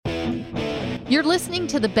You're listening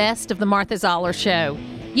to the best of the Martha Zoller Show.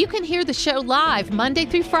 You can hear the show live Monday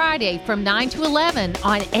through Friday from 9 to 11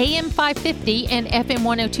 on AM 550 and FM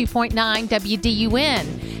 102.9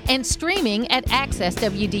 WDUN and streaming at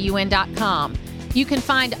accesswdun.com. You can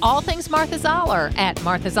find all things Martha Zoller at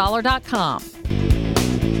marthazoller.com.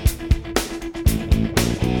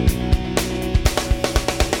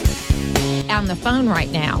 On the phone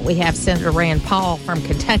right now, we have Senator Rand Paul from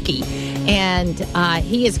Kentucky, and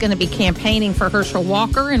he is going to be campaigning for Herschel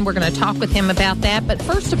Walker, and we're going to talk with him about that. But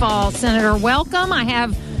first of all, Senator, welcome. I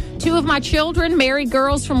have two of my children, married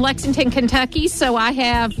girls from Lexington, Kentucky, so I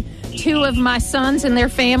have two of my sons and their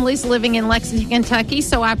families living in Lexington, Kentucky,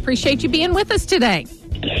 so I appreciate you being with us today.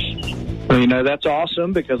 Well, that's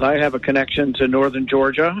awesome because I have a connection to northern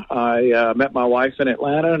Georgia. I met my wife in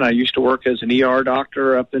Atlanta, and I used to work as an ER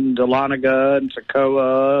doctor up in Dahlonega and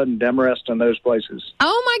Toccoa and Demarest and those places.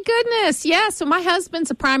 Oh, my goodness. Yeah, so my husband's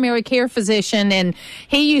a primary care physician, and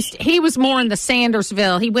he was more in the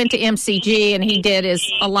Sandersville. He went to MCG, and he did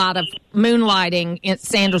a lot of moonlighting in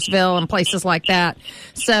Sandersville and places like that.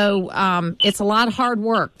 So it's a lot of hard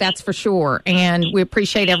work, that's for sure, and we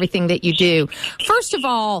appreciate everything that you do. First of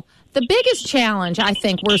all, the biggest challenge I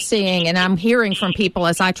think we're seeing, and I'm hearing from people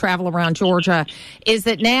as I travel around Georgia, is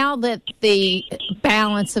that now that the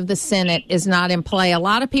balance of the Senate is not in play, a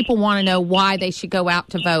lot of people want to know why they should go out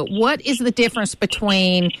to vote. What is the difference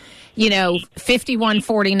between,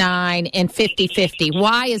 51-49 and 50-50?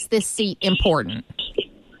 Why is this seat important?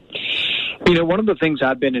 One of the things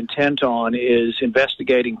I've been intent on is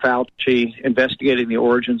investigating Fauci, investigating the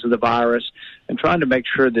origins of the virus, and trying to make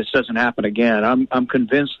sure this doesn't happen again. I'm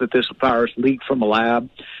convinced that this virus leaked from a lab,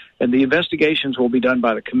 and the investigations will be done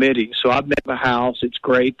by the committee. So I've met the House. It's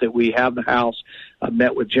great that we have the House. I've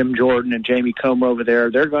met with Jim Jordan and Jamie Comer over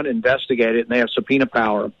there. They're going to investigate it, and they have subpoena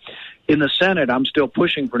power. In the Senate, I'm still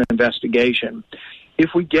pushing for an investigation. If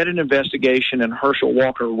we get an investigation and Herschel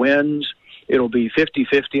Walker wins, it'll be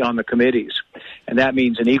 50-50 on the committees, and that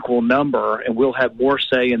means an equal number, and we'll have more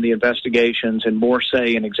say in the investigations and more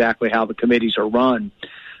say in exactly how the committees are run.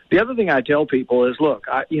 The other thing I tell people is, look,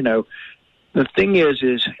 the thing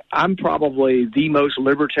is I'm probably the most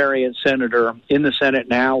libertarian senator in the Senate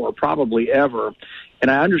now or probably ever,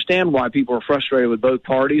 and I understand why people are frustrated with both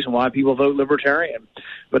parties and why people vote libertarian.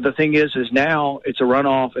 But the thing is now it's a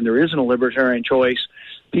runoff, and there isn't a libertarian choice.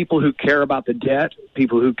 People who care about the debt,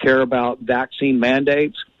 people who care about vaccine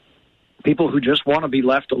mandates, people who just want to be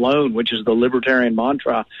left alone, which is the libertarian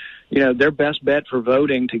mantra, their best bet for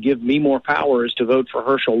voting to give me more power is to vote for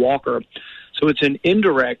Herschel Walker. So it's an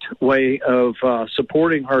indirect way of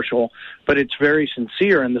supporting Herschel, but it's very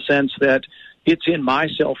sincere in the sense that it's in my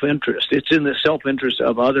self-interest. It's in the self-interest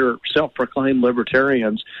of other self-proclaimed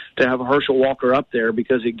libertarians to have Herschel Walker up there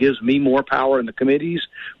because it gives me more power in the committees,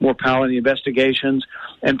 more power in the investigations,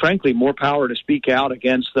 and frankly, more power to speak out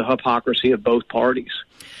against the hypocrisy of both parties.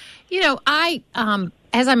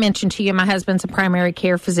 As I mentioned to you, my husband's a primary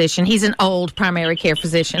care physician. He's an old primary care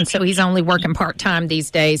physician, so he's only working part-time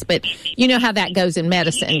these days. But you know how that goes in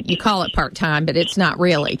medicine. You call it part-time, but it's not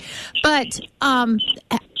really. But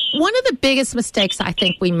one of the biggest mistakes I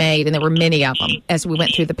think we made, and there were many of them as we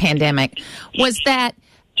went through the pandemic, was that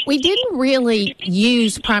we didn't really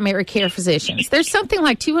use primary care physicians. There's something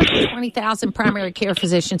like 220,000 primary care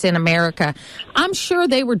physicians in America. I'm sure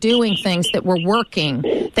they were doing things that were working,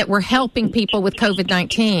 that were helping people with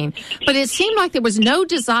COVID-19. But it seemed like there was no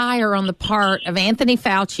desire on the part of Anthony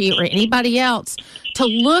Fauci or anybody else to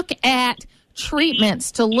look at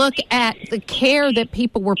treatments, to look at the care that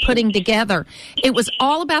people were putting together. It was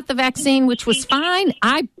all about the vaccine, which was fine.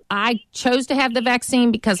 I chose to have the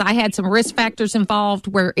vaccine because I had some risk factors involved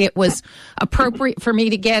where it was appropriate for me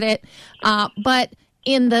to get it. But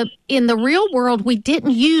in the real world, we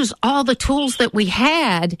didn't use all the tools that we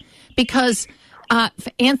had because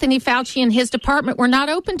Anthony Fauci and his department were not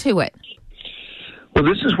open to it. Well,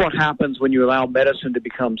 this is what happens when you allow medicine to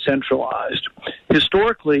become centralized.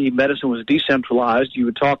 Historically, medicine was decentralized. You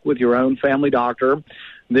would talk with your own family doctor.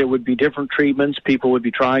 There would be different treatments. People would be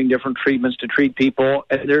trying different treatments to treat people.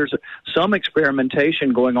 And there's some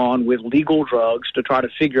experimentation going on with legal drugs to try to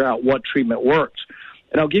figure out what treatment works.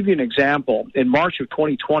 And I'll give you an example. In March of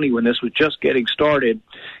 2020, when this was just getting started,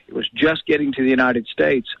 it was just getting to the United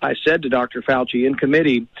States, I said to Dr. Fauci in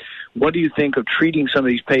committee, what do you think of treating some of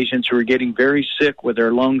these patients who are getting very sick with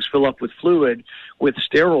their lungs fill up with fluid with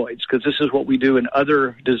steroids? Because this is what we do in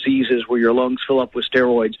other diseases where your lungs fill up with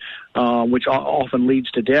steroids, which often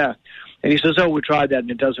leads to death. And he says, we tried that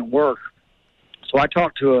and it doesn't work. So I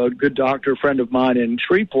talked to a good doctor, friend of mine in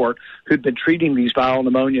Shreveport, who'd been treating these viral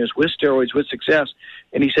pneumonias with steroids with success.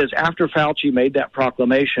 And he says after Fauci made that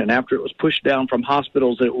proclamation, after it was pushed down from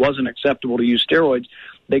hospitals that it wasn't acceptable to use steroids,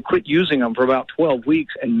 they quit using them for about 12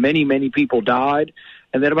 weeks, and many, many people died.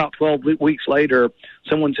 And then about 12 weeks later,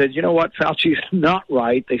 someone said, you know what, Fauci is not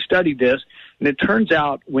right. They studied this. And it turns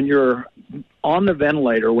out when you're on the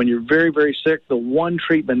ventilator, when you're very, very sick, the one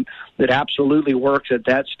treatment that absolutely works at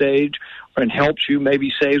that stage and helps you,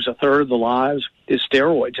 maybe saves a third of the lives, is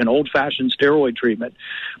steroids, an old-fashioned steroid treatment.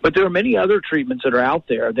 But there are many other treatments that are out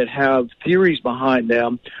there that have theories behind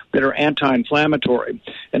them that are anti-inflammatory.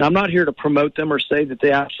 And I'm not here to promote them or say that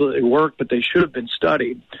they absolutely work, but they should have been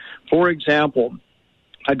studied. For example,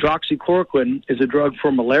 hydroxychloroquine is a drug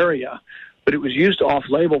for malaria, but it was used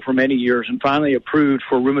off-label for many years and finally approved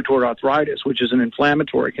for rheumatoid arthritis, which is an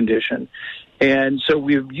inflammatory condition. And so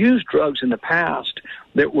we've used drugs in the past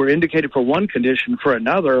that were indicated for one condition for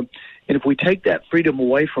another. And if we take that freedom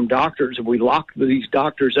away from doctors, if we lock these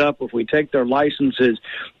doctors up, if we take their licenses,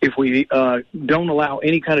 if we don't allow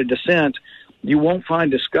any kind of dissent, you won't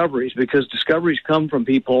find discoveries, because discoveries come from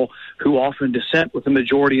people who often dissent with the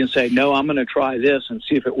majority and say, no, I'm going to try this and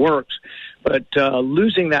see if it works. But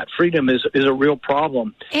losing that freedom is a real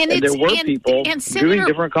problem. And there were people doing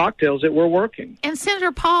different cocktails that were working. And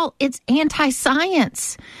Senator Paul, it's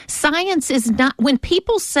anti-science. Science is not, when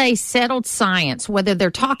people say settled science, whether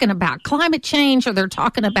they're talking about climate change or they're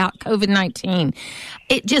talking about COVID-19,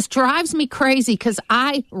 it just drives me crazy, because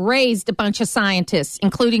I raised a bunch of scientists,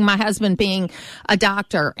 including my husband being a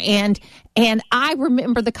doctor. And I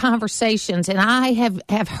remember the conversations, and I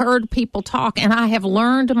have heard people talk, and I have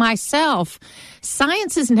learned myself,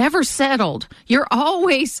 science is never settled. You're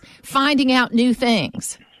always finding out new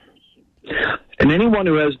things. And anyone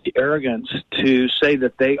who has the arrogance to say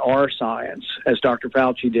that they are science, as Dr.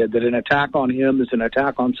 Fauci did, that an attack on him is an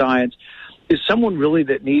attack on science, is someone really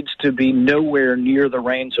that needs to be nowhere near the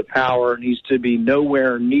reins of power, needs to be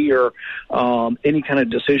nowhere near any kind of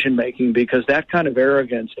decision-making, because that kind of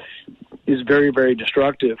arrogance is very, very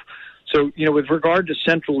destructive. So, with regard to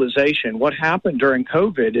centralization, what happened during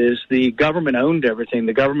COVID is the government owned everything.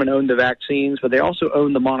 The government owned the vaccines, but they also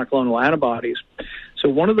owned the monoclonal antibodies. So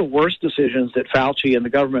one of the worst decisions that Fauci and the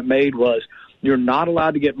government made was you're not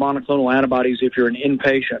allowed to get monoclonal antibodies if you're an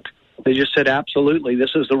inpatient. They just said, absolutely,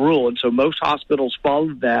 this is the rule. And so most hospitals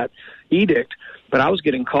followed that edict. But I was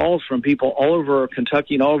getting calls from people all over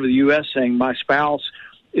Kentucky and all over the U.S. saying, my spouse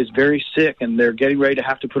is very sick and they're getting ready to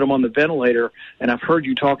have to put them on the ventilator, and I've heard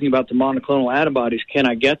you talking about the monoclonal antibodies. Can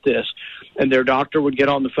I get this? And their doctor would get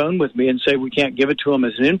on the phone with me and say, we can't give it to them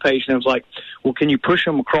as an inpatient. I was like, well, can you push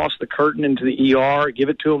them across the curtain into the ER, give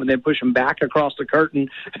it to them, and then push them back across the curtain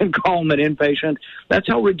and call them an inpatient? That's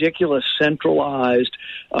how ridiculous centralized,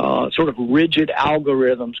 sort of rigid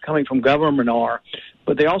algorithms coming from government are.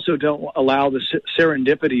 But they also don't allow the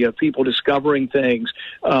serendipity of people discovering things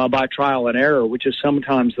by trial and error, which is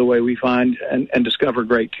sometimes the way we find and discover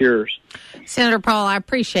great cures. Senator Paul, I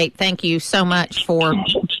appreciate, thank you so much for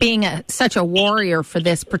being such a warrior for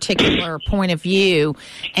this particular point of view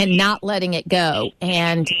and not letting it go.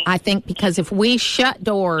 And I think because if we shut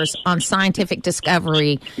doors on scientific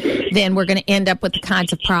discovery, then we're going to end up with the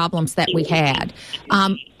kinds of problems that we had.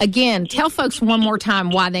 Again, tell folks one more time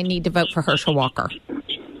why they need to vote for Herschel Walker.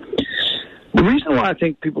 The reason why I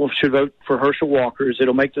think people should vote for Herschel Walker is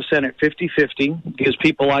it'll make the Senate 50-50, gives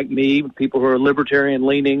people like me, people who are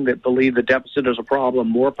libertarian-leaning that believe the deficit is a problem,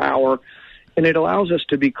 more power, and it allows us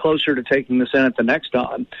to be closer to taking the Senate the next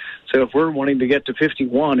time. So if we're wanting to get to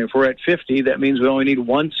 51, if we're at 50, that means we only need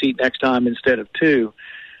one seat next time instead of two.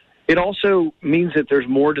 It also means that there's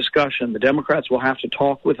more discussion. The Democrats will have to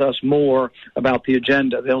talk with us more about the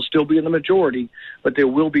agenda. They'll still be in the majority, but there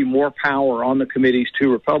will be more power on the committees to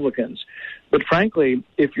Republicans. But frankly,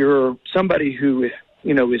 if you're somebody who,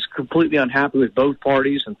 is completely unhappy with both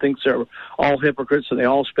parties and thinks they're all hypocrites and they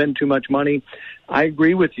all spend too much money, I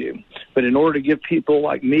agree with you. But in order to give people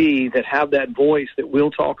like me that have that voice that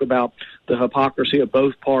will talk about the hypocrisy of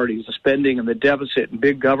both parties, the spending and the deficit and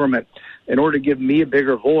big government, in order to give me a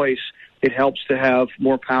bigger voice, it helps to have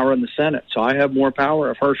more power in the Senate. So I have more power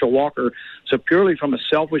of Herschel Walker. So purely from a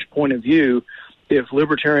selfish point of view, if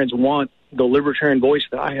libertarians want the libertarian voice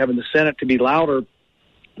that I have in the Senate to be louder,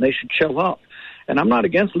 they should show up. And I'm not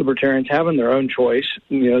against libertarians having their own choice.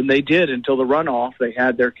 They did until the runoff. They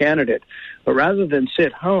had their candidate. But rather than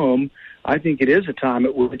sit home, I think it is a time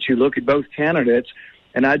at which you look at both candidates,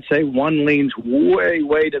 and I'd say one leans way,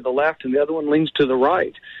 way to the left and the other one leans to the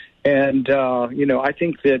right. And, I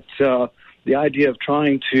think that the idea of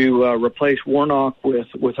trying to replace Warnock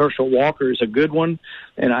with Herschel Walker is a good one,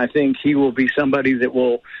 and I think he will be somebody that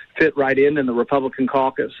will fit right in the Republican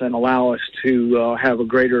caucus and allow us to have a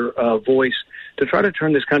greater voice to try to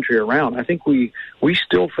turn this country around. I think we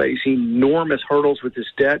still face enormous hurdles with this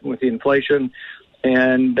debt and with the inflation.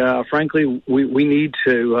 And frankly, we need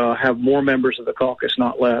to have more members of the caucus,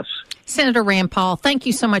 not less. Senator Rand Paul, thank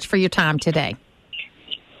you so much for your time today.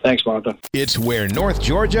 Thanks, Martha. It's where North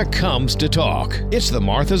Georgia comes to talk. It's the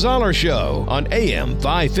Martha Zoller Show on AM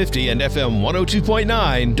 550 and FM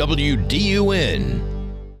 102.9 WDUN.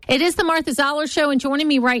 It is the Martha Zoller Show, and joining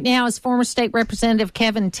me right now is former State Representative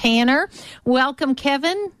Kevin Tanner. Welcome,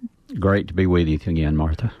 Kevin. Great to be with you again,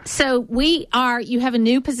 Martha. So you have a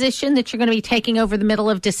new position that you're going to be taking over the middle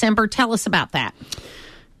of December. Tell us about that.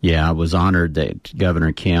 Yeah, I was honored that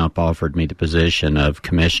Governor Kemp offered me the position of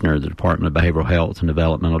Commissioner of the Department of Behavioral Health and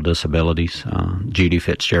Developmental Disabilities. Judy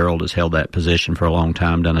Fitzgerald has held that position for a long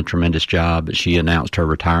time, done a tremendous job, but she announced her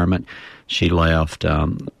retirement. She left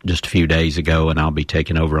just a few days ago, and I'll be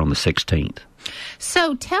taking over on the 16th.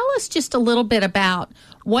 So tell us just a little bit about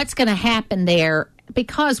what's going to happen there,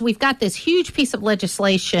 because we've got this huge piece of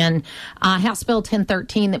legislation, House Bill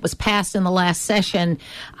 1013, that was passed in the last session,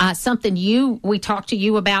 something we talked to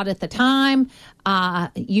you about at the time.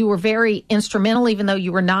 You were very instrumental, even though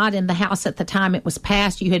you were not in the House at the time it was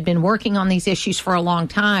passed. You had been working on these issues for a long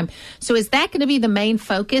time. So is that going to be the main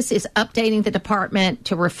focus, is updating the department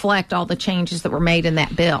to reflect all the changes that were made in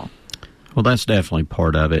that bill? Well, that's definitely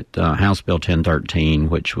part of it. House Bill 1013,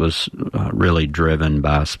 which was really driven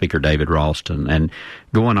by Speaker David Ralston, and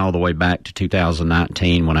going all the way back to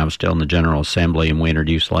 2019 when I was still in the General Assembly and we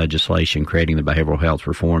introduced legislation creating the Behavioral Health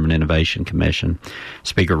Reform and Innovation Commission.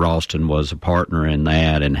 Speaker Ralston was a partner in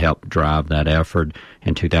that and helped drive that effort.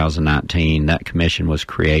 In 2019, that commission was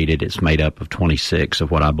created. It's made up of 26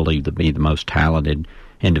 of what I believe to be the most talented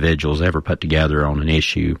individuals ever put together on an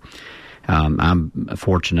issue. I'm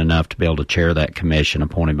fortunate enough to be able to chair that commission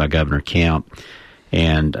appointed by Governor Kemp,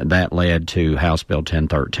 and that led to House Bill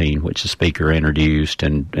 1013, which the Speaker introduced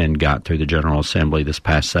and got through the General Assembly this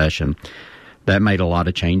past session. That made a lot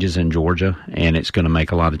of changes in Georgia, and it's going to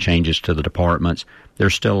make a lot of changes to the departments.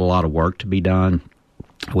 There's still a lot of work to be done.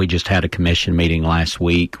 We just had a commission meeting last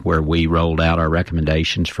week where we rolled out our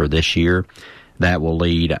recommendations for this year. That will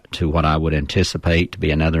lead to what I would anticipate to be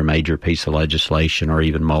another major piece of legislation or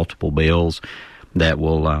even multiple bills that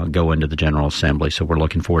will go into the General Assembly. So we're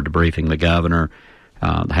looking forward to briefing the governor,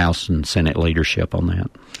 the House and Senate leadership on that.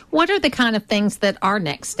 What are the kind of things that are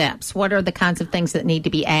next steps? What are the kinds of things that need to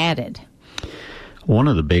be added? One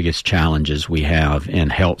of the biggest challenges we have in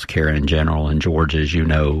health care in general in Georgia, as you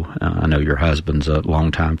know, I know your husband's a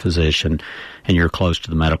longtime physician and you're close to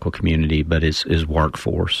the medical community, but is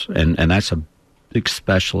workforce. And that's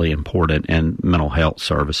especially important in mental health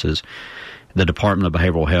services. The Department of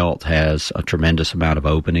Behavioral Health has a tremendous amount of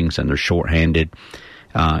openings, and they're shorthanded.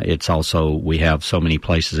 It's also, we have so many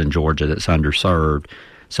places in Georgia that's underserved.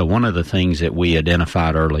 So one of the things that we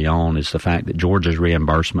identified early on is the fact that Georgia's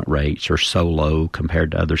reimbursement rates are so low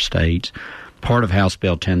compared to other states. Part of House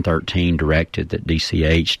Bill 1013 directed that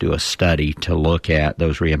DCH do a study to look at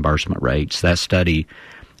those reimbursement rates. That study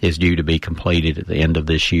is due to be completed at the end of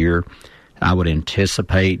this year. I would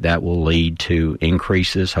anticipate that will lead to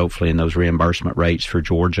increases, hopefully, in those reimbursement rates for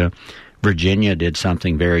Georgia. Virginia did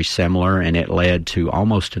something very similar, and it led to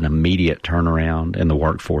almost an immediate turnaround in the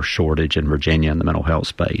workforce shortage in Virginia in the mental health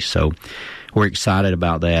space. So we're excited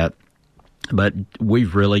about that. But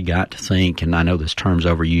we've really got to think, and I know this term's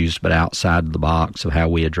overused, but outside of the box of how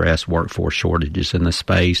we address workforce shortages in this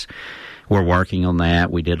space. We're working on that.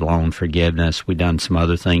 We did loan forgiveness. We've done some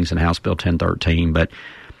other things in House Bill 1013, but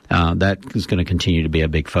that is going to continue to be a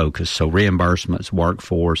big focus. So reimbursements,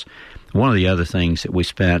 workforce. One of the other things that we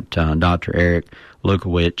spent, Dr. Eric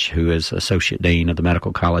Lukowich, who is Associate Dean of the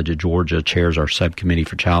Medical College of Georgia, chairs our subcommittee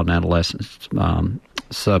for child and adolescent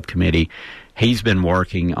subcommittee. He's been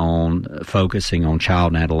working on focusing on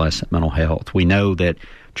child and adolescent mental health. We know that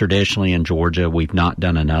traditionally in Georgia we've not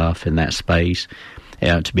done enough in that space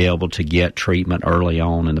to be able to get treatment early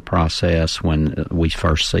on in the process when we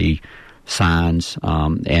first see signs,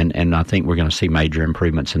 and I think we're going to see major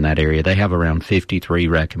improvements in that area. They have around 53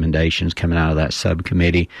 recommendations coming out of that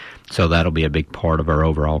subcommittee, so that'll be a big part of our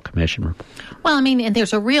overall commission report. Well, I mean, and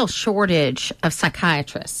there's a real shortage of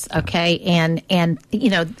psychiatrists, okay? And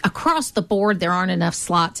you know, across the board, there aren't enough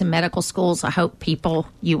slots in medical schools. I hope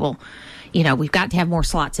you will... You know, we've got to have more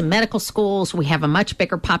slots in medical schools. We have a much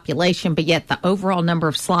bigger population, but yet the overall number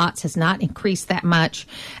of slots has not increased that much.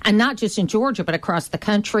 And not just in Georgia, but across the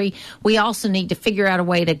country. We also need to figure out a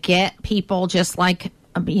way to get people, just like,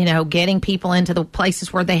 you know, getting people into the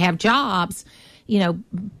places where they have jobs.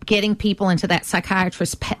 getting people into that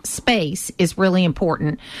psychiatrist space is really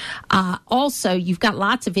important. Also, you've got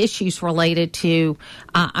lots of issues related to,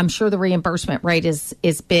 I'm sure the reimbursement rate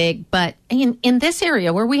is big, but in this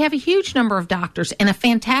area where we have a huge number of doctors and a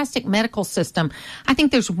fantastic medical system, I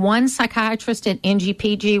think there's one psychiatrist at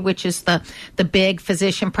NGPG, which is the big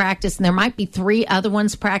physician practice, and there might be 3 other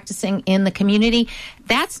ones practicing in the community.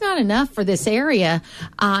 That's not enough for this area,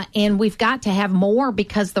 and we've got to have more,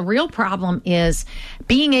 because the real problem is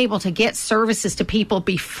being able to get services to people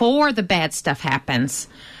before the bad stuff happens,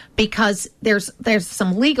 because there's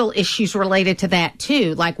some legal issues related to that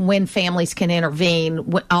too, like when families can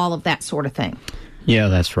intervene, all of that sort of thing. Yeah,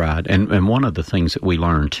 that's right. And one of the things that we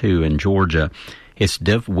learned too in Georgia,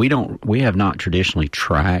 we have not traditionally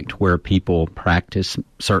tracked where people practice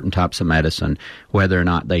certain types of medicine, whether or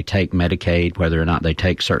not they take Medicaid, whether or not they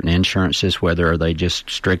take certain insurances, whether they just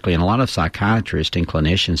strictly, and a lot of psychiatrists and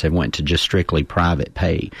clinicians have went to just strictly private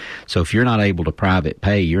pay. So if you're not able to private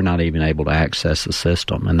pay, you're not even able to access the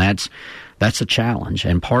system, and that's a challenge.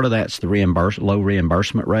 And part of that's the low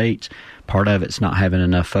reimbursement rates. Part of it's not having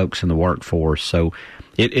enough folks in the workforce. So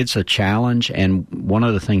it's a challenge. And one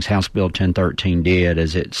of the things House Bill 1013 did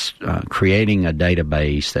is it's creating a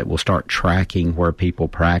database that will start tracking where people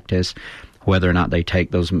practice, whether or not they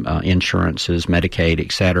take those insurances, Medicaid,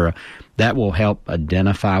 et cetera. That will help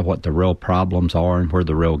identify what the real problems are and where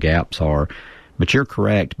the real gaps are. But you're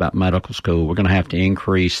correct about medical school. We're going to have to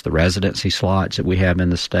increase the residency slots that we have in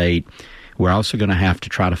the state. We're also going to have to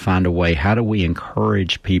try to find a way, how do we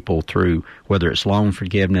encourage people through, whether it's loan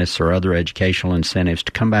forgiveness or other educational incentives,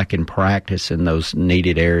 to come back and practice in those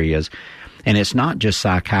needed areas. And it's not just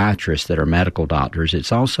psychiatrists that are medical doctors.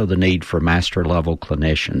 It's also the need for master-level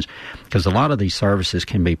clinicians, because a lot of these services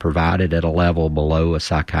can be provided at a level below a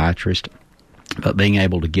psychiatrist. But being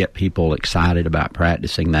able to get people excited about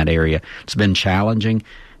practicing that area, it's been challenging.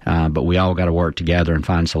 But we all got to work together and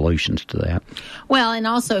find solutions to that. Well, and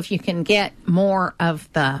also if you can get more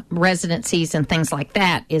of the residencies and things like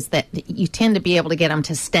that, is that you tend to be able to get them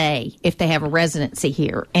to stay if they have a residency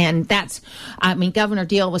here. And Governor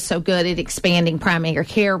Deal was so good at expanding primary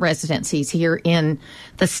care residencies here in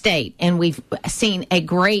the state. And we've seen a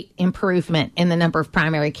great improvement in the number of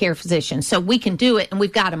primary care physicians. So we can do it, and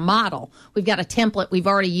we've got a model. We've got a template we've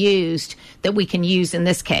already used that we can use in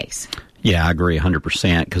this case. Yeah, I agree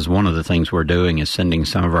 100%, because one of the things we're doing is sending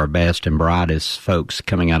some of our best and brightest folks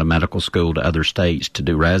coming out of medical school to other states to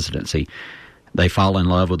do residency. They fall in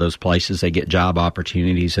love with those places, they get job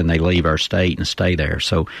opportunities, and they leave our state and stay there.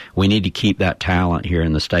 So we need to keep that talent here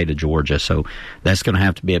in the state of Georgia. So that's going to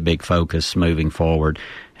have to be a big focus moving forward.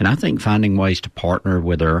 And I think finding ways to partner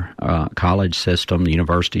with our college system, the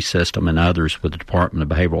university system, and others with the Department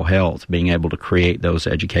of Behavioral Health, being able to create those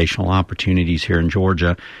educational opportunities here in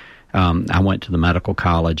Georgia. I went to the medical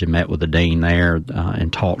college and met with the dean there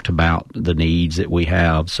and talked about the needs that we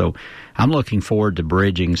have. So I'm looking forward to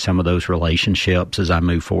bridging some of those relationships as I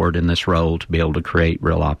move forward in this role to be able to create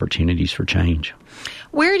real opportunities for change.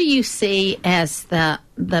 Where do you see as the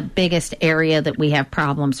biggest area that we have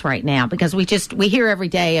problems right now? Because we hear every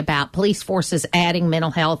day about police forces adding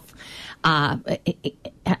mental health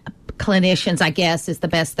clinicians, I guess, is the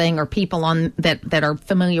best thing, or people that are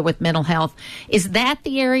familiar with mental health. Is that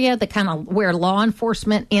the area, the kind of where law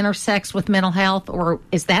enforcement intersects with mental health, or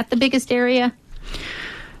is that the biggest area?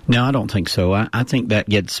 No, I don't think so. I think that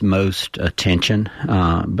gets most attention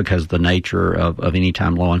because the nature of any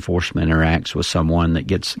time law enforcement interacts with someone, that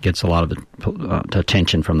gets a lot of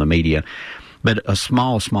attention from the media. But a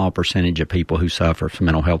small percentage of people who suffer from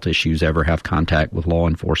mental health issues ever have contact with law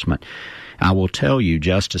enforcement. I will tell you,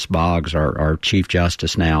 Justice Boggs, our Chief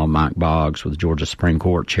Justice now, Mike Boggs with the Georgia Supreme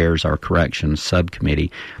Court, chairs our corrections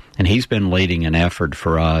subcommittee, and he's been leading an effort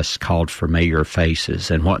for us called Familiar Faces.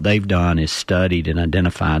 And what they've done is studied and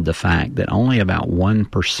identified the fact that only about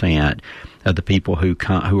 1% of the people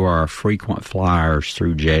who are frequent flyers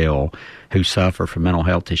through jail who suffer from mental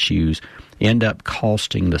health issues end up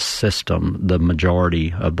costing the system the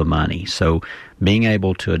majority of the money. So being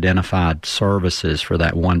able to identify services for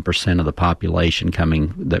that 1% of the population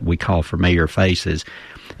coming that we call Familiar Faces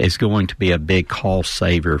is going to be a big cost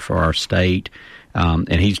saver for our state.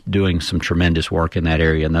 And he's doing some tremendous work in that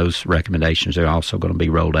area, and those recommendations are also going to be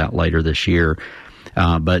rolled out later this year.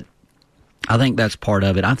 But I think that's part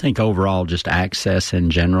of it. I think overall just access in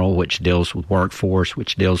general, which deals with workforce,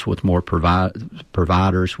 which deals with more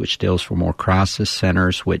providers, which deals for more crisis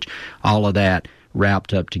centers, which all of that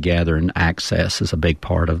wrapped up together, and access is a big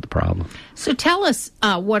part of the problem. So tell us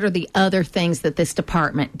what are the other things that this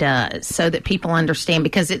department does so that people understand,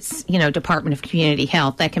 because it's, Department of Community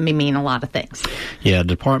Health, that can mean a lot of things. Yeah,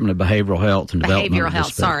 Department of Behavioral Health and Development. Behavioral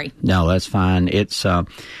Health, sorry. No, that's fine. It's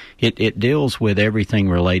It deals with everything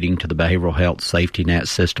relating to the behavioral health safety net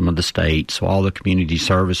system of the state. So all the community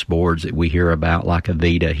service boards that we hear about, like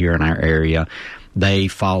AVITA here in our area, they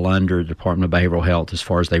fall under the Department of Behavioral Health as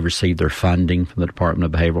far as they receive their funding from the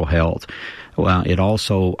Department of Behavioral Health. Well, it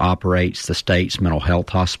also operates the state's mental health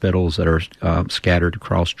hospitals that are scattered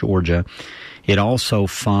across Georgia. It also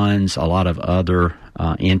funds a lot of other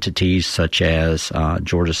entities such as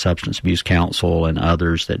Georgia Substance Abuse Council and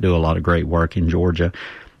others that do a lot of great work in Georgia.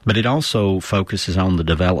 But it also focuses on the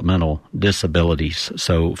developmental disabilities,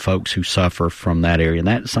 so folks who suffer from that area. And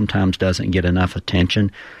that sometimes doesn't get enough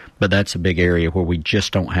attention, but that's a big area where we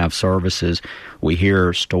just don't have services. We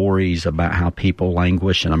hear stories about how people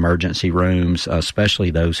languish in emergency rooms, especially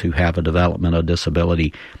those who have a developmental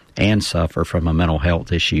disability and suffer from a mental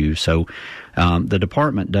health issue. So the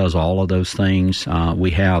department does all of those things. We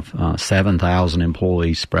have 7,000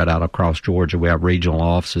 employees spread out across Georgia. We have regional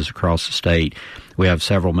offices across the state. We have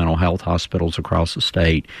several mental health hospitals across the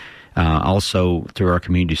state. Also, through our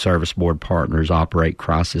community service board partners, operate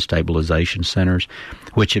crisis stabilization centers,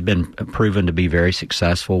 which have been proven to be very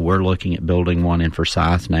successful. We're looking at building one in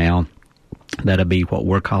Forsyth now. That'll be what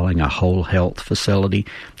we're calling a whole health facility.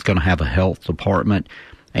 It's going to have a health department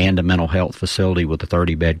and a mental health facility with a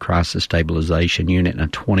 30-bed crisis stabilization unit and a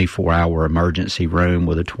 24-hour emergency room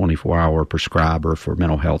with a 24-hour prescriber for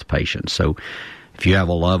mental health patients. So if you have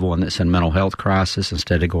a loved one that's in mental health crisis,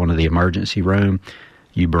 instead of going to the emergency room,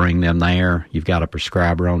 you bring them there. You've got a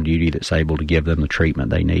prescriber on duty that's able to give them the treatment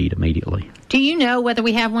they need immediately. Do you know whether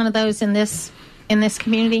we have one of those in this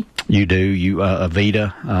community? You do.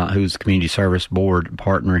 AVITA, who's the community service board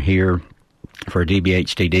partner here for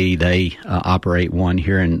DBHDD, they operate one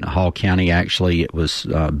here in Hall County. Actually, it was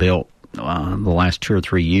built the last 2 or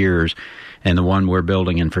 3 years, and the one we're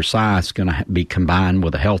building in Forsyth is going to be combined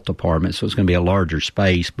with a health department, so it's going to be a larger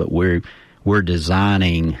space, but we're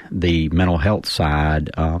designing the mental health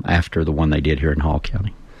side after the one they did here in Hall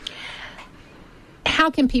County.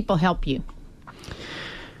 How can people help you?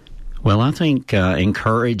 Well, I think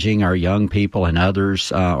encouraging our young people and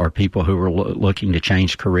others, or people who are looking to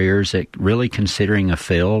change careers, that really considering a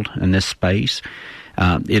field in this space.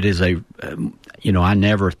 It is I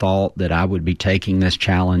never thought that I would be taking this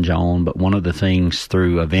challenge on, but one of the things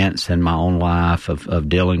through events in my own life of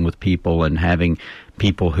dealing with people and having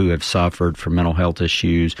people who have suffered from mental health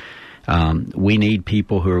issues, we need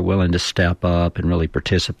people who are willing to step up and really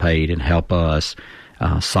participate and help us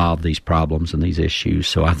solve these problems and these issues.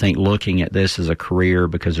 So I think looking at this as a career,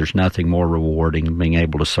 because there's nothing more rewarding than being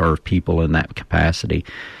able to serve people in that capacity.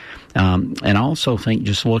 And I also think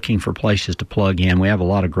just looking for places to plug in. We have a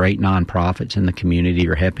lot of great nonprofits in the community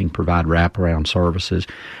who are helping provide wraparound services,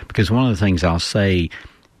 because one of the things I'll say,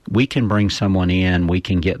 we can bring someone in, we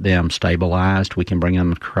can get them stabilized, we can bring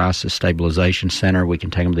them to a crisis stabilization center, we can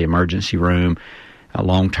take them to the emergency room, a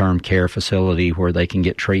long-term care facility where they can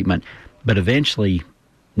get treatment. But eventually,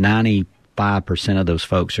 95% of those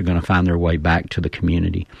folks are going to find their way back to the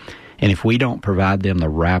community. And if we don't provide them the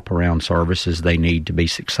wraparound services they need to be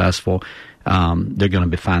successful, they're going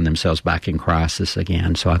to find themselves back in crisis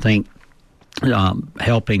again. So I think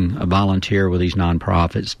helping volunteer with these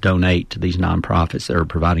nonprofits, donate to these nonprofits that are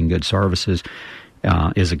providing good services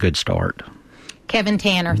is a good start. Kevin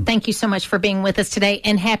Tanner, thank you so much for being with us today,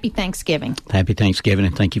 and happy Thanksgiving. Happy Thanksgiving,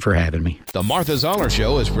 and thank you for having me. The Martha Zoller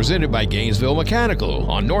Show is presented by Gainesville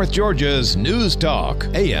Mechanical on North Georgia's News Talk,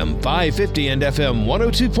 AM 550 and FM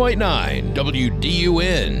 102.9,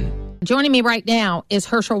 WDUN. Joining me right now is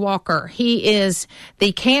Herschel Walker. He is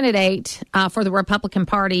the candidate for the Republican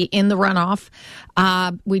Party in the runoff.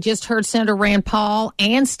 We just heard Senator Rand Paul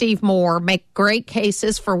and Steve Moore make great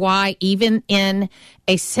cases for why, even in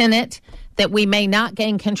a Senate that we may not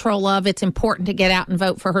gain control of, it's important to get out and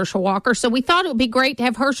vote for Herschel Walker. So we thought it would be great to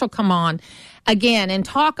have Herschel come on again and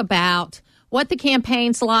talk about what the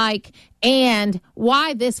campaign's like and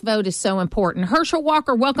why this vote is so important. Herschel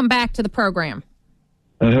Walker, welcome back to the program.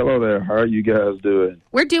 Hello there. How are you guys doing?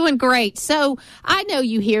 We're doing great. So I know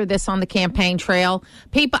you hear this on the campaign trail.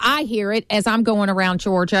 I hear it as I'm going around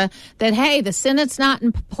Georgia that, hey, the Senate's not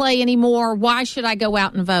in play anymore. Why should I go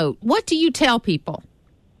out and vote? What do you tell people?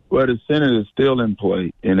 Well, the Senate is still in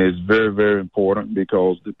play, and it's very, very important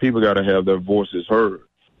because the people got to have their voices heard.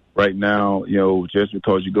 Right now, just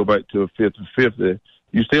because you go back to a 50-50,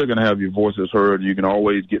 you're still going to have your voices heard. You can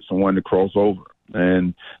always get someone to cross over.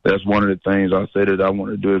 And that's one of the things I say that I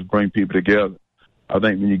want to do is bring people together. I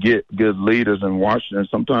think when you get good leaders in Washington,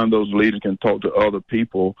 sometimes those leaders can talk to other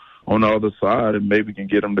people on the other side and maybe can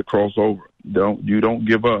get them to cross over. You don't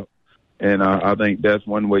give up. And I think that's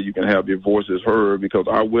one way you can have your voices heard, because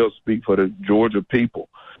I will speak for the Georgia people.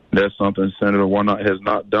 That's something Senator Warnock has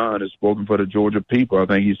not done, is spoken for the Georgia people. I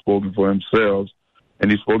think he's spoken for himself,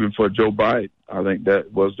 and he's spoken for Joe Biden. I think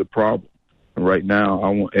that was the problem. And right now, I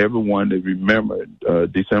want everyone to remember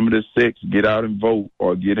December the 6th, get out and vote,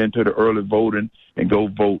 or get into the early voting and go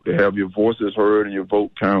vote to have your voices heard and your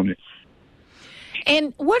vote counted.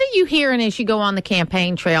 And what are you hearing as you go on the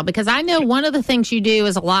campaign trail? Because I know one of the things you do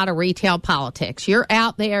is a lot of retail politics. You're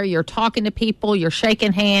out there, you're talking to people, you're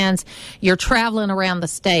shaking hands, you're traveling around the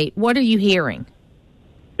state. What are you hearing?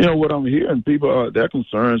 You know, what I'm hearing, people, they're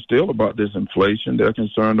concerned still about this inflation. They're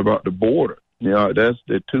concerned about the border. You know, that's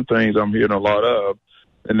the two things I'm hearing a lot of.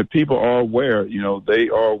 And the people are aware, you know, they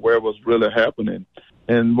are aware of what's really happening.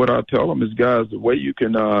 And what I tell them is, guys, the way you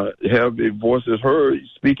can have your voices heard,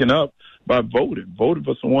 speaking up, by voting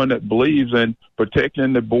for someone that believes in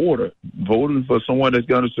protecting the border, voting for someone that's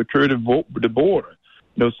going to secure the border.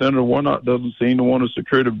 You know, Senator Warnock doesn't seem to want to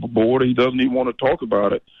secure the border. He doesn't even want to talk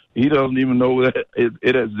about it. He doesn't even know that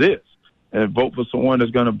it exists. And vote for someone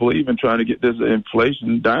that's going to believe in trying to get this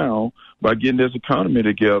inflation down by getting this economy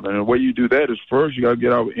together. And the way you do that is, first, you got to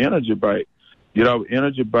get our energy back. Get our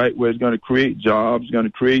energy back, where it's going to create jobs, going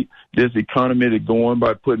to create this economy that's going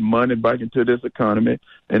by putting money back into this economy,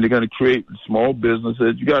 and they're going to create small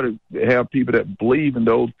businesses. You got to have people that believe in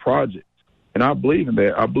those projects. And I believe in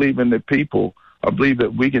that. I believe in the people. I believe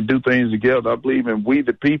that we can do things together. I believe in we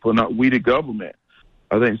the people, not we the government.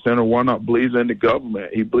 I think Senator Warnock believes in the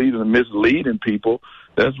government. He believes in misleading people.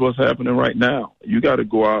 That's what's happening right now. You got to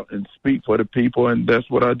go out and speak for the people, and that's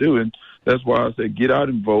what I do. And that's why I say get out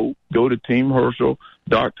and vote. Go to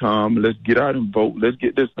teamherschel.com. Let's get out and vote. Let's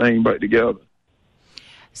get this thing back together.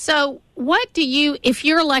 So what do you, if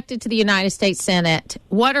you're elected to the United States Senate,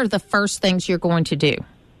 what are the first things you're going to do?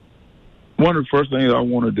 One of the first things I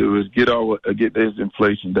want to do is get this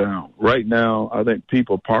inflation down. Right now, I think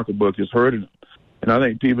people's pocketbook is hurting them. And I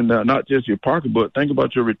think people now, not just your pocketbook, think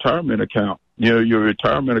about your retirement account. You know, your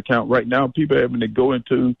retirement account right now, people are having to go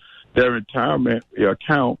into their retirement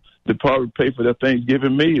account to probably pay for their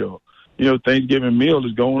Thanksgiving meal. You know, Thanksgiving meal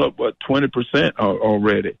is going up, 20%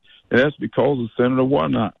 already. And that's because of Senator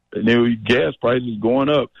Warnock. And your gas prices going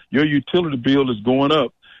up. Your utility bill is going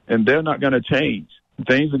up, and they're not going to change.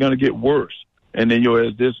 Things are going to get worse. And then,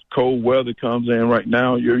 as this cold weather comes in right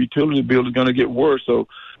now, your utility bill is going to get worse. So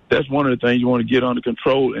that's one of the things you want to get under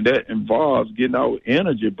control, and that involves getting our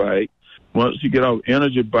energy back. Once you get our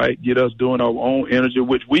energy back, get us doing our own energy,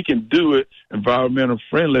 which we can do it environmental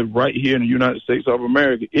friendly right here in the United States of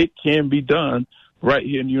America. It can be done right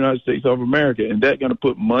here in the United States of America, and that's going to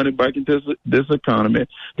put money back into this economy,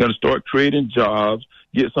 going to start creating jobs,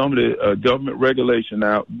 get some of the government regulation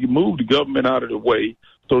out, you move the government out of the way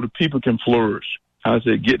so the people can flourish. I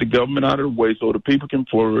said, get the government out of the way so the people can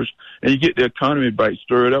flourish, and you get the economy back,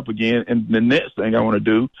 stirred up again. And the next thing I want to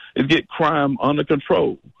do is get crime under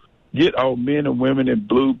control. Get our men and women in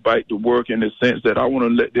blue back to work, in the sense that I want to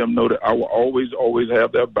let them know that I will always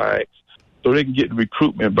have their backs, so they can get the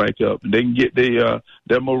recruitment back up, and they can get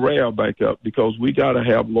their morale back up, because we got to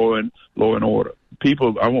have law and order.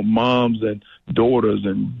 People, I want moms and daughters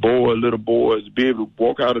and little boys to be able to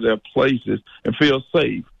walk out of their places and feel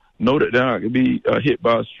safe. Know that they're not going to be hit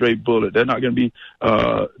by a stray bullet. They're not going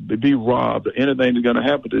to be robbed, or anything that's going to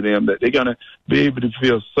happen to them, that they're going to be able to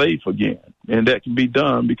feel safe again. And that can be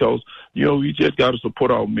done because, we just got to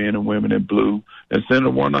support our men and women in blue. And Senator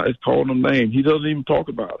Warnock is calling them names. He doesn't even talk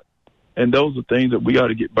about it. And those are things that we got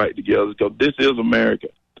to get back together, because this is America.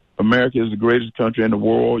 America is the greatest country in the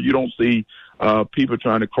world. You don't see people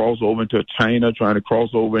trying to cross over into China, trying to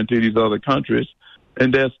cross over into these other countries.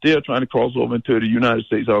 And they're still trying to cross over into the United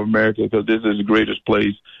States of America, because this is the greatest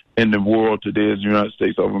place in the world today, is the United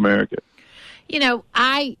States of America.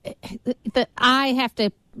 I have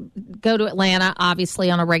to go to Atlanta, obviously,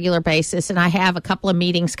 on a regular basis, and I have a couple of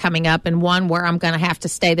meetings coming up, and one where I'm going to have to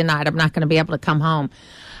stay the night. I'm not going to be able to come home.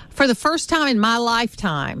 For the first time in my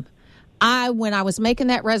lifetime, when I was making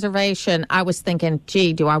that reservation, I was thinking,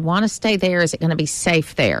 gee, do I want to stay there? Is it going to be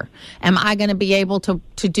safe there? Am I going to be able to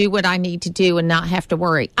do what I need to do and not have to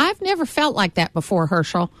worry? I've never felt like that before,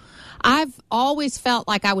 Herschel. I've always felt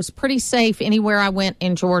like I was pretty safe anywhere I went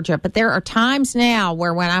in Georgia. But there are times now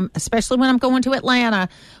where especially when I'm going to Atlanta,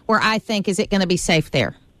 where I think, is it going to be safe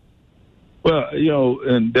there? Well,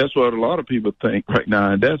 and that's what a lot of people think right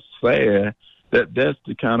now. And that's sad. That's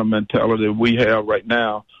the kind of mentality we have right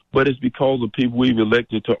now. but it's because of people we've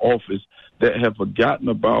elected to office that have forgotten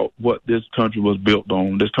about what this country was built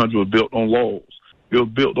on. This country was built on laws. It was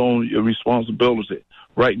built on responsibility.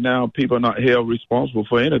 Right now, people are not held responsible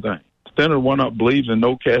for anything. Senator Warnock believes in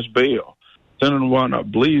no cash bail. Senator Warnock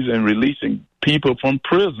believes in releasing people from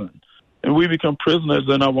prison. And we become prisoners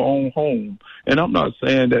in our own home. And I'm not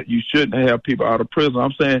saying that you shouldn't have people out of prison.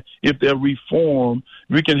 I'm saying if they're reformed,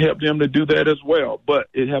 we can help them to do that as well. But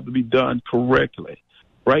it has to be done correctly.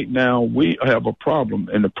 Right now, we have a problem,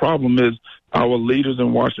 and the problem is our leaders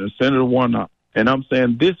in Washington, Senator Warnock. And I'm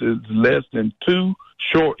saying this is less than 2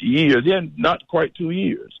 short years. Yeah, not quite 2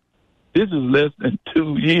 years. This is less than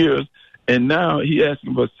 2 years, and now he's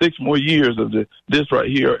asking for 6 more years of this right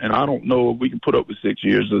here, and I don't know if we can put up with 6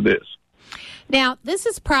 years of this. Now, this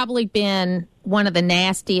has probably been one of the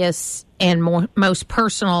nastiest and most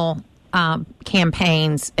personal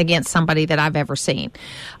campaigns against somebody that I've ever seen.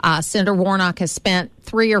 Senator Warnock has spent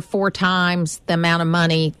 3 or 4 times the amount of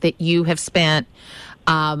money that you have spent.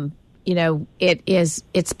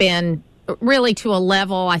 It's been really to a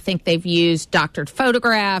level. I think they've used doctored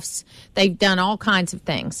photographs. They've done all kinds of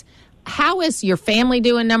things. How is your family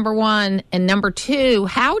doing, number one? And number two,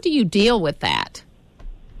 how do you deal with that?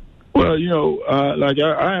 Well,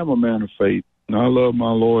 I am a man of faith. And I love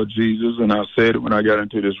my Lord Jesus, and I said it when I got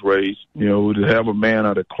into this race, to have a man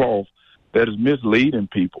out of cloth that is misleading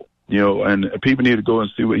people, and people need to go and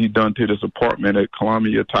see what he's done to this apartment at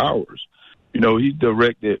Columbia Towers. He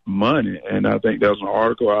directed money, and I think there was an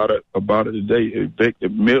article about it today.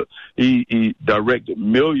 He directed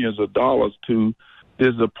millions of dollars to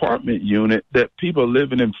this apartment unit that people are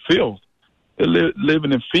living in filth. They're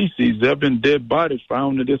living in feces. There have been dead bodies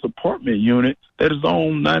found in this apartment unit that is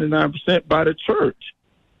owned 99% by the church.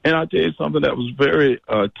 And I tell you something that was very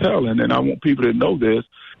telling, and I want people to know this.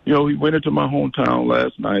 He went into my hometown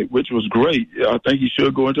last night, which was great. I think he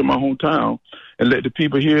should go into my hometown and let the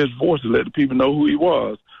people hear his voice and let the people know who he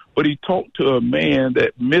was. But he talked to a man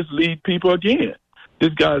that mislead people again.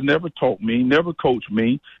 This guy never taught me, never coached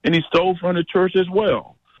me, and he stole from the church as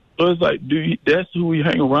well. So it's like, that's who we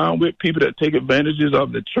hang around with, people that take advantages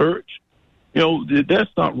of the church.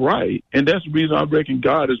 That's not right. And that's the reason I reckon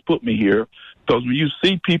God has put me here, because when you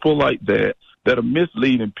see people like that are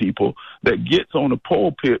misleading people, that gets on the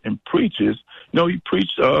pulpit and preaches, he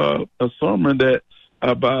preached a sermon that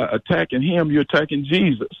by attacking him, you're attacking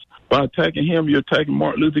Jesus. By attacking him, you're attacking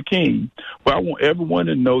Martin Luther King. But I want everyone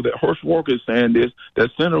to know that Herschel Walker is saying this,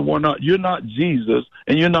 that Senator Warnock, you're not Jesus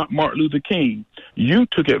and you're not Martin Luther King. You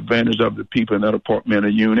took advantage of the people in that apartment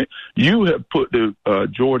unit. You have put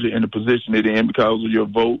Georgia in the position it in because of your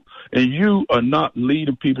vote, and you are not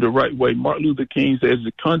leading people the right way. Martin Luther King says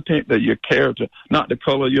the content of your character, not the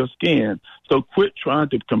color of your skin. So quit trying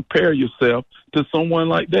to compare yourself to someone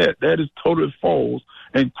like that. That is totally false.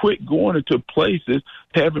 And quit going into places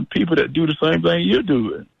having people that do the same thing you're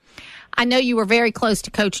doing. I know you were very close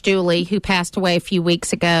to Coach Dooley, who passed away a few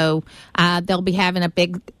weeks ago. They'll be having a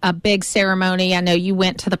big ceremony. I know you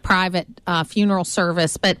went to the private funeral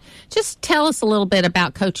service, but just tell us a little bit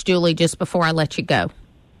about Coach Dooley just before I let you go.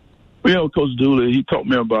 Well, Coach Dooley, he taught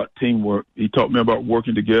me about teamwork. He taught me about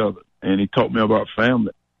working together, and he taught me about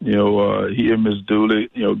family. He and Miss Dooley,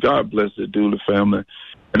 God bless the Dooley family.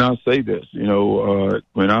 And I'll say this,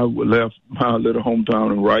 when I left my little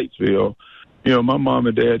hometown in Wrightsville, my mom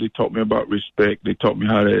and dad, they taught me about respect. They taught me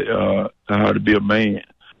how to be a man.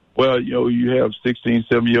 Well, you have 16,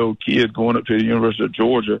 17-year-old kids going up to the University of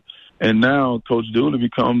Georgia, and now Coach Dooley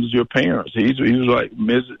becomes your parents. He was like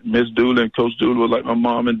Miss Dooley, and Coach Dooley was like my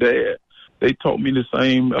mom and dad. They taught me the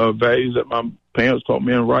same values that my parents taught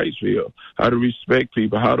me in Wrightsville: how to respect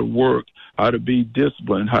people, how to work, how to be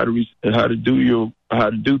disciplined, how to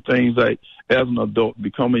do things like as an adult,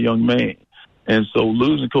 become a young man. And so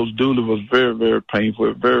losing Coach Dooley was very, very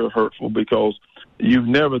painful, very hurtful, because you've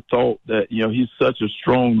never thought that, he's such a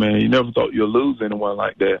strong man. You never thought you'd lose anyone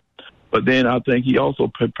like that. But then I think he also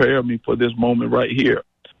prepared me for this moment right here.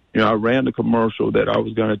 I ran the commercial that I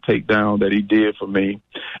was going to take down that he did for me.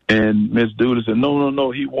 And Miss Dooley said,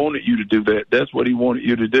 no, he wanted you to do that. That's what he wanted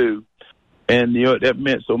you to do. And, that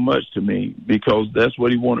meant so much to me, because that's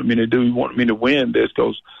what he wanted me to do. He wanted me to win this,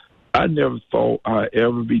 because I never thought I'd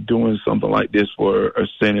ever be doing something like this for a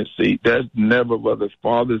Senate seat. That's never was the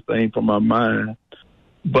farthest thing from my mind.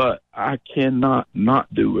 But I cannot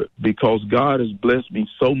not do it, because God has blessed me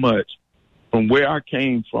so much from where I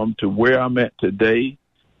came from to where I'm at today.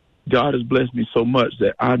 God has blessed me so much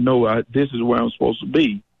that I know this is where I'm supposed to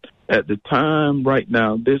be. At the time right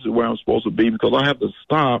now, this is where I'm supposed to be, because I have to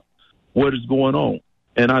stop what is going on.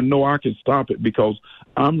 And I know I can stop it, because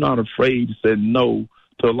I'm not afraid to say no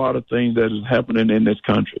to a lot of things that is happening in this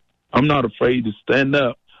country. I'm not afraid to stand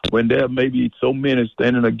up when there may be so many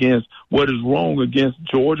standing against what is wrong against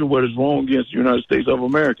Georgia, what is wrong against the United States of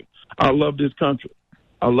America. I love this country.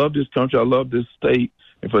 I love this country. I love this state.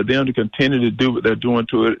 And for them to continue to do what they're doing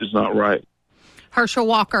to it is not right. Herschel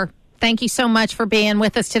Walker, thank you so much for being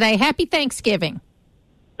with us today. Happy Thanksgiving.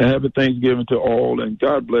 And happy Thanksgiving to all, and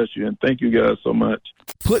God bless you, and thank you guys so much.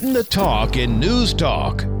 Putting the talk in news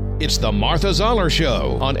talk. It's the Martha Zoller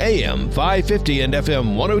Show on AM 550 and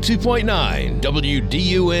FM 102.9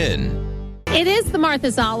 WDUN. It is the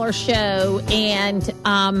Martha Zoller Show, and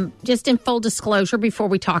just in full disclosure, before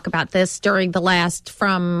we talk about this,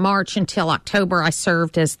 from March until October, I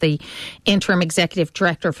served as the interim executive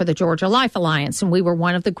director for the Georgia Life Alliance, and we were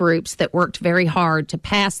one of the groups that worked very hard to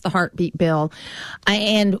pass the heartbeat bill.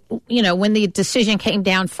 And, when the decision came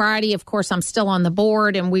down Friday, of course, I'm still on the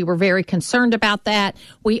board, and we were very concerned about that.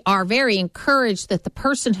 We are very encouraged that the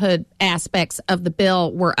personhood aspects of the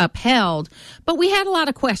bill were upheld, but we had a lot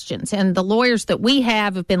of questions, and the lawyers that we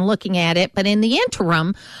have been looking at it. But in the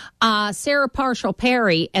interim, Sarah Parshall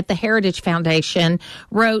Perry at the Heritage Foundation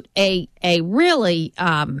wrote a really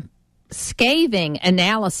scathing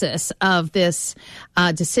analysis of this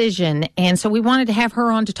decision. And so we wanted to have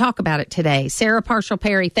her on to talk about it today. Sarah Parshall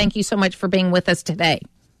Perry, thank you so much for being with us today.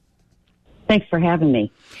 Thanks for having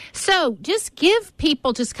me. So just give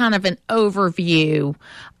people just kind of an overview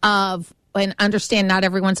of, and understand not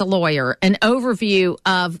everyone's a lawyer, an overview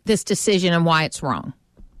of this decision and why it's wrong.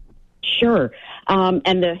 Sure.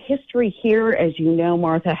 And the history here, as you know,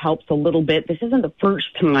 Martha, helps a little bit. This isn't the first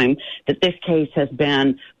time that this case has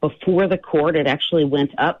been before the court. It actually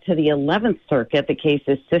went up to the 11th Circuit. The case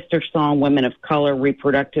is Sister Song Women of Color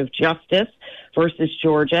Reproductive Justice versus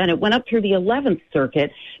Georgia, and it went up through the 11th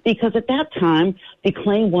Circuit because at that time the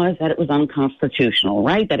claim was that it was unconstitutional,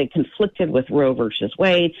 right? That it conflicted with Roe versus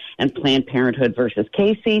Wade and Planned Parenthood versus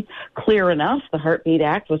Casey. Clear enough, the Heartbeat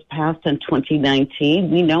Act was passed in 2019.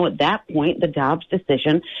 We know at that point the Dobbs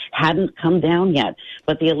decision hadn't come down yet,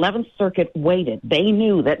 but the 11th Circuit waited. They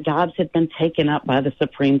knew that Dobbs had been taken up by the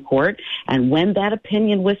Supreme Court, and when that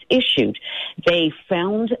opinion was issued, they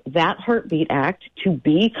found that Heartbeat Act to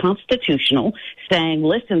be constitutional, saying,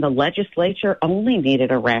 listen, the legislature only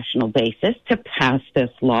needed a rational basis to pass this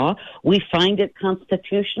law. We find it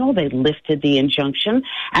constitutional. They lifted the injunction,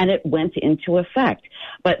 and it went into effect.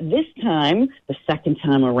 But this time, the second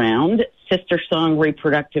time around, Sister Song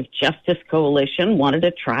Reproductive Justice Coalition wanted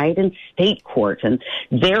to try it in state court, and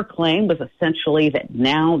their claim was essentially that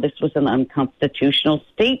now this was an unconstitutional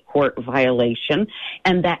state court violation,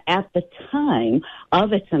 and that at the time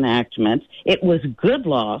of its enactment, it was good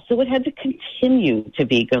law, so it had to continue to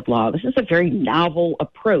be good law. This is a very novel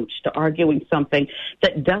approach to arguing something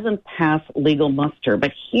that doesn't pass legal muster.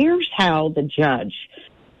 But here's how the judge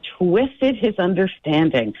twisted his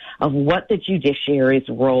understanding of what the judiciary's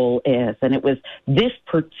role is. And it was this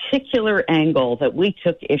particular angle that we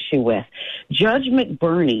took issue with. Judge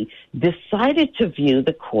McBurney decided to view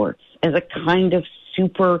the courts as a kind of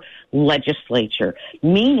super legislature,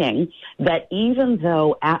 meaning that even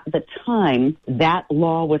though at the time that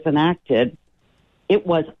law was enacted, it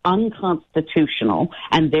was unconstitutional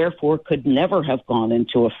and therefore could never have gone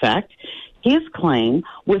into effect, his claim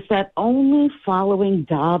was that only following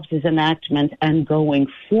Dobbs' enactment and going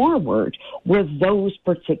forward were those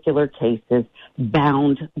particular cases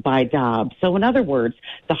bound by Dobbs. So in other words,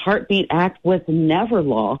 the Heartbeat Act was never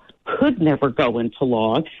law, could never go into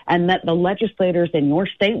law, and that the legislators in your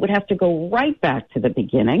state would have to go right back to the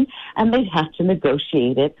beginning, and they'd have to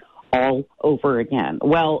negotiate it all over again.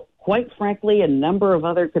 Well, quite frankly, a number of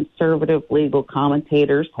other conservative legal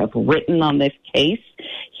commentators have written on this case.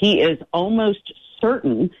 He is almost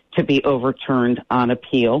certain to be overturned on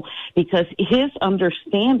appeal because his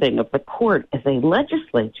understanding of the court as a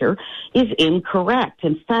legislature is incorrect.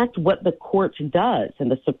 In fact, what the court does, and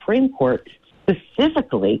the Supreme Court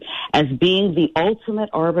specifically as being the ultimate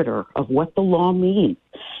arbiter of what the law means,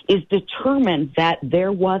 is determined that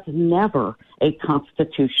there was never a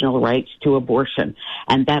constitutional right to abortion,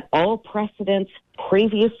 and that all precedents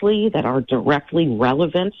previously that are directly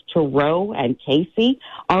relevant to Roe and Casey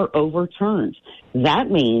are overturned.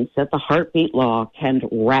 That means that the heartbeat law can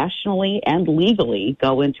rationally and legally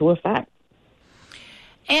go into effect.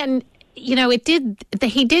 And you know, he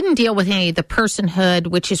didn't deal with any of the personhood,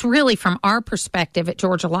 which is really, from our perspective at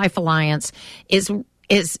Georgia Life Alliance, is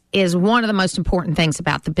one of the most important things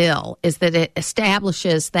about the bill, is that it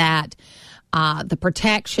establishes that the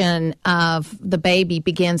protection of the baby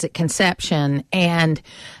begins at conception, and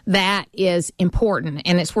that is important.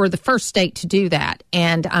 And we're the first state to do that,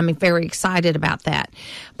 and I'm very excited about that.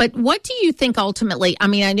 But what do you think ultimately? I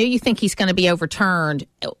mean, I know you think he's going to be overturned.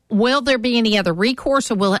 Will there be any other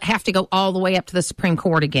recourse, or will it have to go all the way up to the Supreme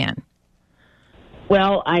Court again?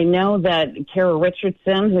 Well, I know that Kara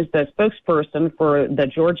Richardson, who's the spokesperson for the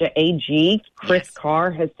Georgia AG, Chris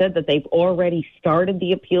Carr, has said that they've already started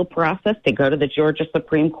the appeal process to go to the Georgia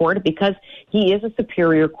Supreme Court because he is a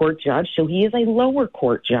Superior Court judge, so he is a lower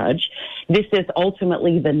court judge. This is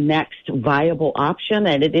ultimately the next viable option,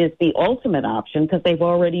 and it is the ultimate option because they've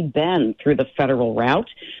already been through the federal route.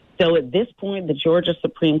 So at this point, the Georgia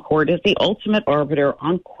Supreme Court is the ultimate arbiter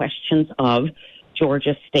on questions of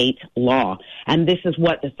Georgia state law. And this is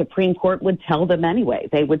what the Supreme Court would tell them anyway.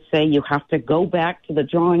 They would say you have to go back to the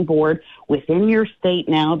drawing board within your state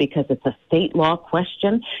now because it's a state law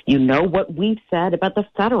question. You know what we've said about the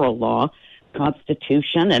federal law,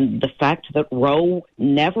 Constitution, and the fact that Roe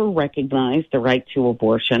never recognized the right to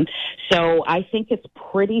abortion. So I think it's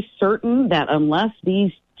pretty certain that unless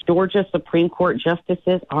these Georgia Supreme Court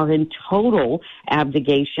justices are in total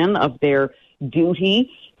abdication of their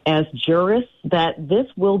duty as jurists, that this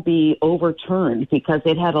will be overturned because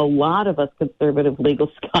it had a lot of us conservative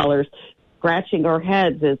legal scholars scratching our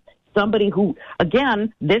heads as somebody who,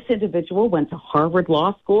 again, this individual went to Harvard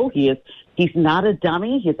Law School. He's not a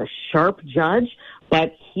dummy. He's a sharp judge,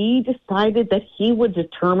 but he decided that he would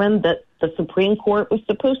determine that the Supreme Court was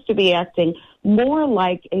supposed to be acting more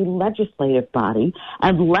like a legislative body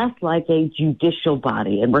and less like a judicial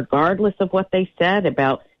body. And regardless of what they said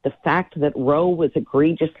about the fact that Roe was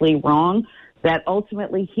egregiously wrong, that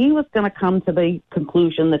ultimately he was going to come to the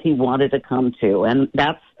conclusion that he wanted to come to. And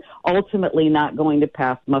that's ultimately not going to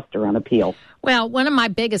pass muster on appeal. Well, one of my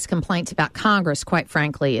biggest complaints about Congress, quite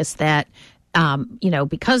frankly, is that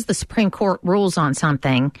because the Supreme Court rules on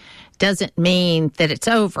something doesn't mean that it's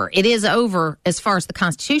over. It is over as far as the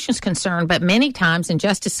Constitution is concerned, but many times, and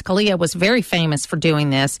Justice Scalia was very famous for doing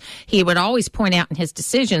this, he would always point out in his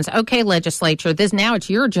decisions, okay, legislature, now it's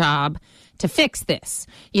your job to fix this.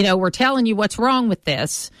 We're telling you what's wrong with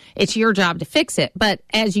this. It's your job to fix it. But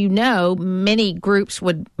as you know, many groups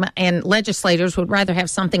and legislators would rather have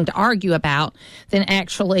something to argue about than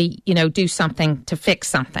actually, do something to fix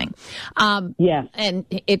something. Yeah. And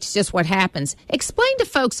it's just what happens. Explain to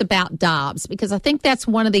folks about Dobbs, because I think that's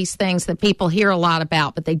one of these things that people hear a lot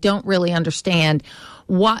about, but they don't really understand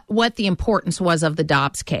what the importance was of the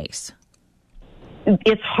Dobbs case.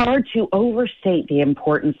 It's hard to overstate the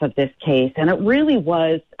importance of this case, and it really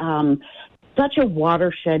was such a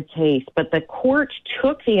watershed case, but the court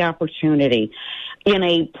took the opportunity in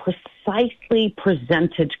a precisely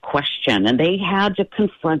presented question, and they had to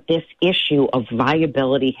confront this issue of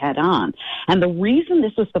viability head on. And the reason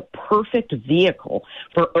this was the perfect vehicle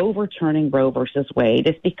for overturning Roe versus Wade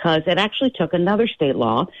is because it actually took another state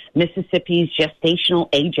law, Mississippi's Gestational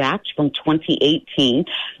Age Act from 2018,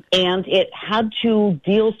 and it had to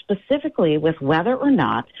deal specifically with whether or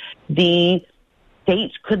not the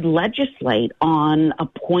states could legislate on a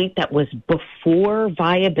point that was before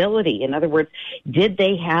viability. In other words, did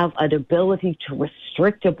they have an ability to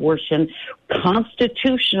restrict abortion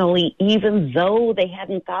constitutionally, even though they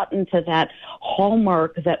hadn't gotten to that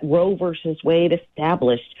hallmark that Roe versus Wade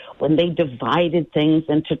established when they divided things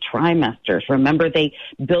into trimesters? Remember, they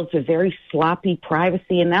built a very sloppy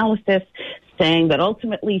privacy analysis saying that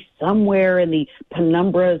ultimately somewhere in the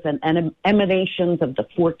penumbras and emanations of the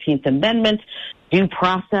 14th Amendment due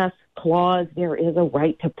process clause, there is a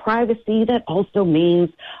right to privacy that also means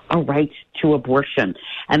a right to abortion.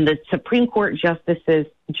 And the Supreme Court justices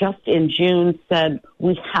just in June said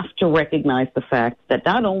we have to recognize the fact that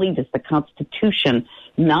not only does the Constitution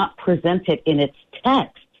not present it in its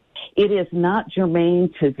text, it is not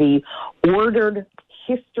germane to the ordered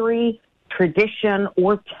history, tradition,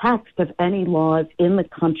 or text of any laws in the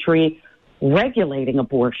country regulating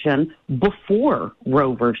abortion before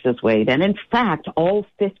Roe versus Wade. And in fact, all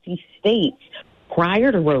 50 states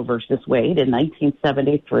prior to Roe versus Wade in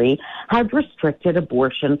 1973 had restricted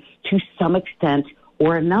abortion to some extent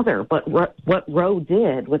or another. But what Roe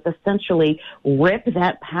did was essentially rip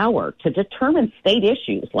that power to determine state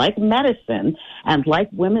issues like medicine and like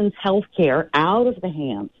women's health care out of the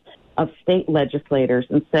hands of state legislators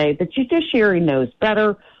and say the judiciary knows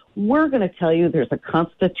better. We're going to tell you there's a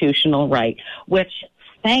constitutional right, which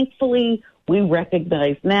thankfully we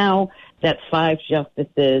recognize now that 5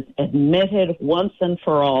 justices admitted once and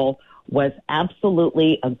for all was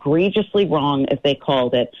absolutely egregiously wrong, as they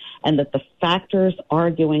called it, and that the factors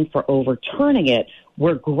arguing for overturning it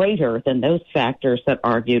were greater than those factors that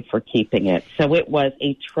argued for keeping it. So it was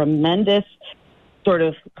a tremendous sort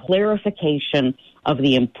of clarification of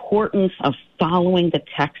the importance of following the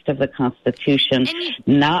text of the Constitution,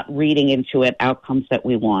 not reading into it outcomes that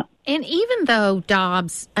we want. And even though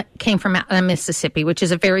Dobbs came from Mississippi, which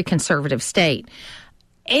is a very conservative state,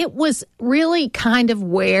 it was really kind of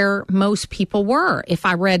where most people were, if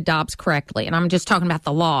I read Dobbs correctly. And I'm just talking about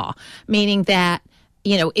the law, meaning that,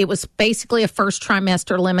 you know, it was basically a first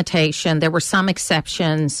trimester limitation. There were some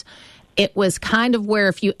exceptions. It was kind of where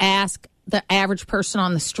if you ask the average person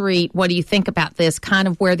on the street, what do you think about this, kind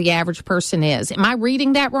of where the average person is. Am I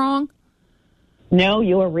reading that wrong? No,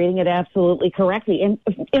 you are reading it absolutely correctly. And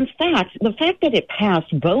in fact, the fact that it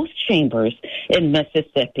passed both chambers in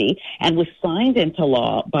Mississippi and was signed into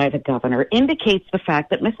law by the governor indicates the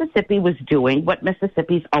fact that Mississippi was doing what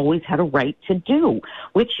Mississippi's always had a right to do,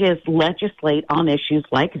 which is legislate on issues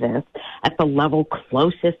like this at the level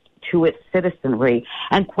closest to its citizenry.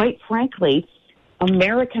 And quite frankly,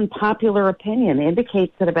 American popular opinion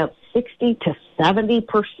indicates that about 60 to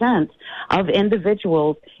 70% of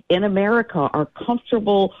individuals in America are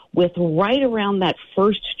comfortable with right around that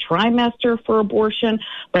first trimester for abortion.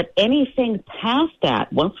 But anything past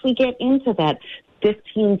that, once we get into that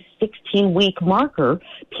 15, 16-week marker,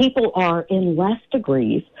 people are in less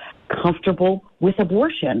degrees comfortable with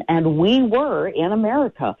abortion. And we were, in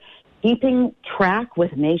America, keeping track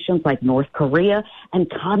with nations like North Korea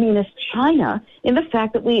and communist China in the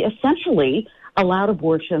fact that we essentially allowed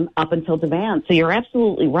abortion up until demand. So you're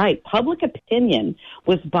absolutely right. Public opinion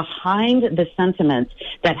was behind the sentiment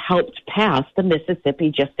that helped pass the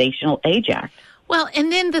Mississippi Gestational Age Act. Well,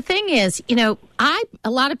 and then the thing is, you know, a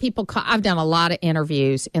lot of people I've done a lot of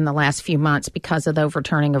interviews in the last few months because of the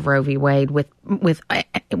overturning of Roe v. Wade with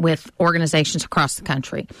organizations across the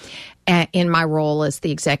country. In my role as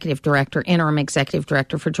the interim executive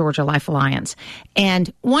director for Georgia Life Alliance.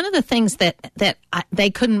 And one of the things that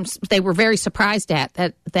they were very surprised at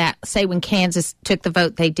that say when Kansas took the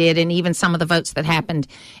vote they did, and even some of the votes that happened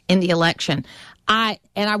in the election, I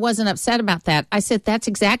wasn't upset about that. I said, that's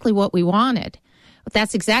exactly what we wanted.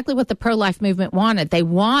 That's exactly what the pro-life movement wanted. They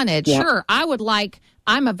wanted, sure,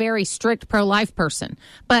 I'm a very strict pro-life person,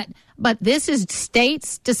 but this is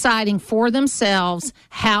states deciding for themselves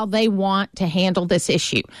how they want to handle this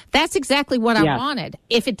issue. That's exactly what I wanted.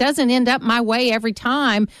 If it doesn't end up my way every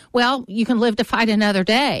time, well, you can live to fight another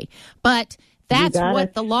day. But that's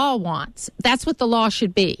what the law wants. That's what the law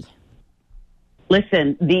should be.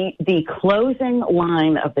 Listen, the closing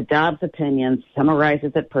line of the Dobbs opinion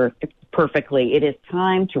summarizes it perfectly. It is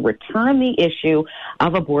time to return the issue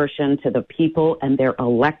of abortion to the people and their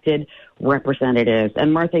elected representatives.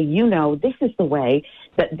 And Martha, you know, this is the way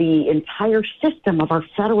that the entire system of our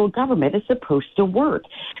federal government is supposed to work.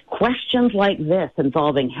 Questions like this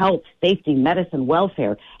involving health, safety, medicine,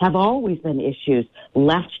 welfare have always been issues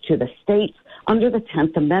left to the states under the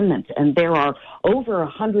 10th Amendment. And there are over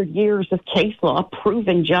 100 years of case law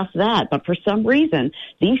proving just that. But for some reason,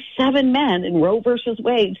 these 7 men in Roe versus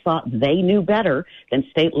Wade thought they knew better than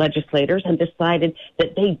state legislators and decided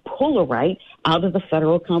that they'd pull a right out of the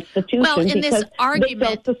federal Constitution because they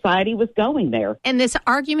felt society was going there. And this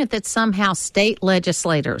argument that somehow state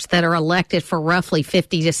legislators that are elected for roughly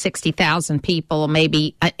 50 to 60,000 people,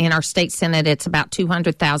 maybe in our state Senate it's about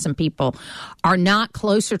 200,000 people, are not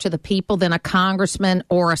closer to the people than a congressman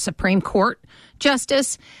or a Supreme Court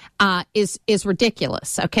justice is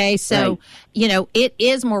ridiculous. Okay, so you know, it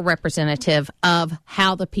is more representative of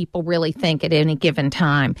how the people really think at any given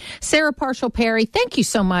time. Sarah Parshall Perry, thank you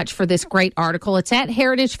so much for this great article. It's at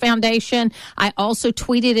Heritage Foundation. I also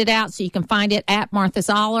tweeted it out, so you can find it at Martha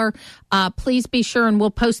Zoller. Please be sure, and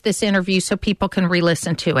we'll post this interview so people can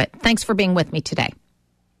re-listen to it. Thanks for being with me today.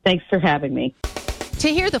 Thanks for having me. To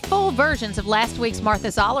hear the full versions of last week's Martha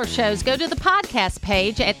Zoller shows, go to the podcast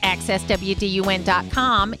page at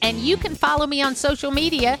accesswdun.com, and you can follow me on social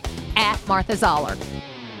media at Martha Zoller.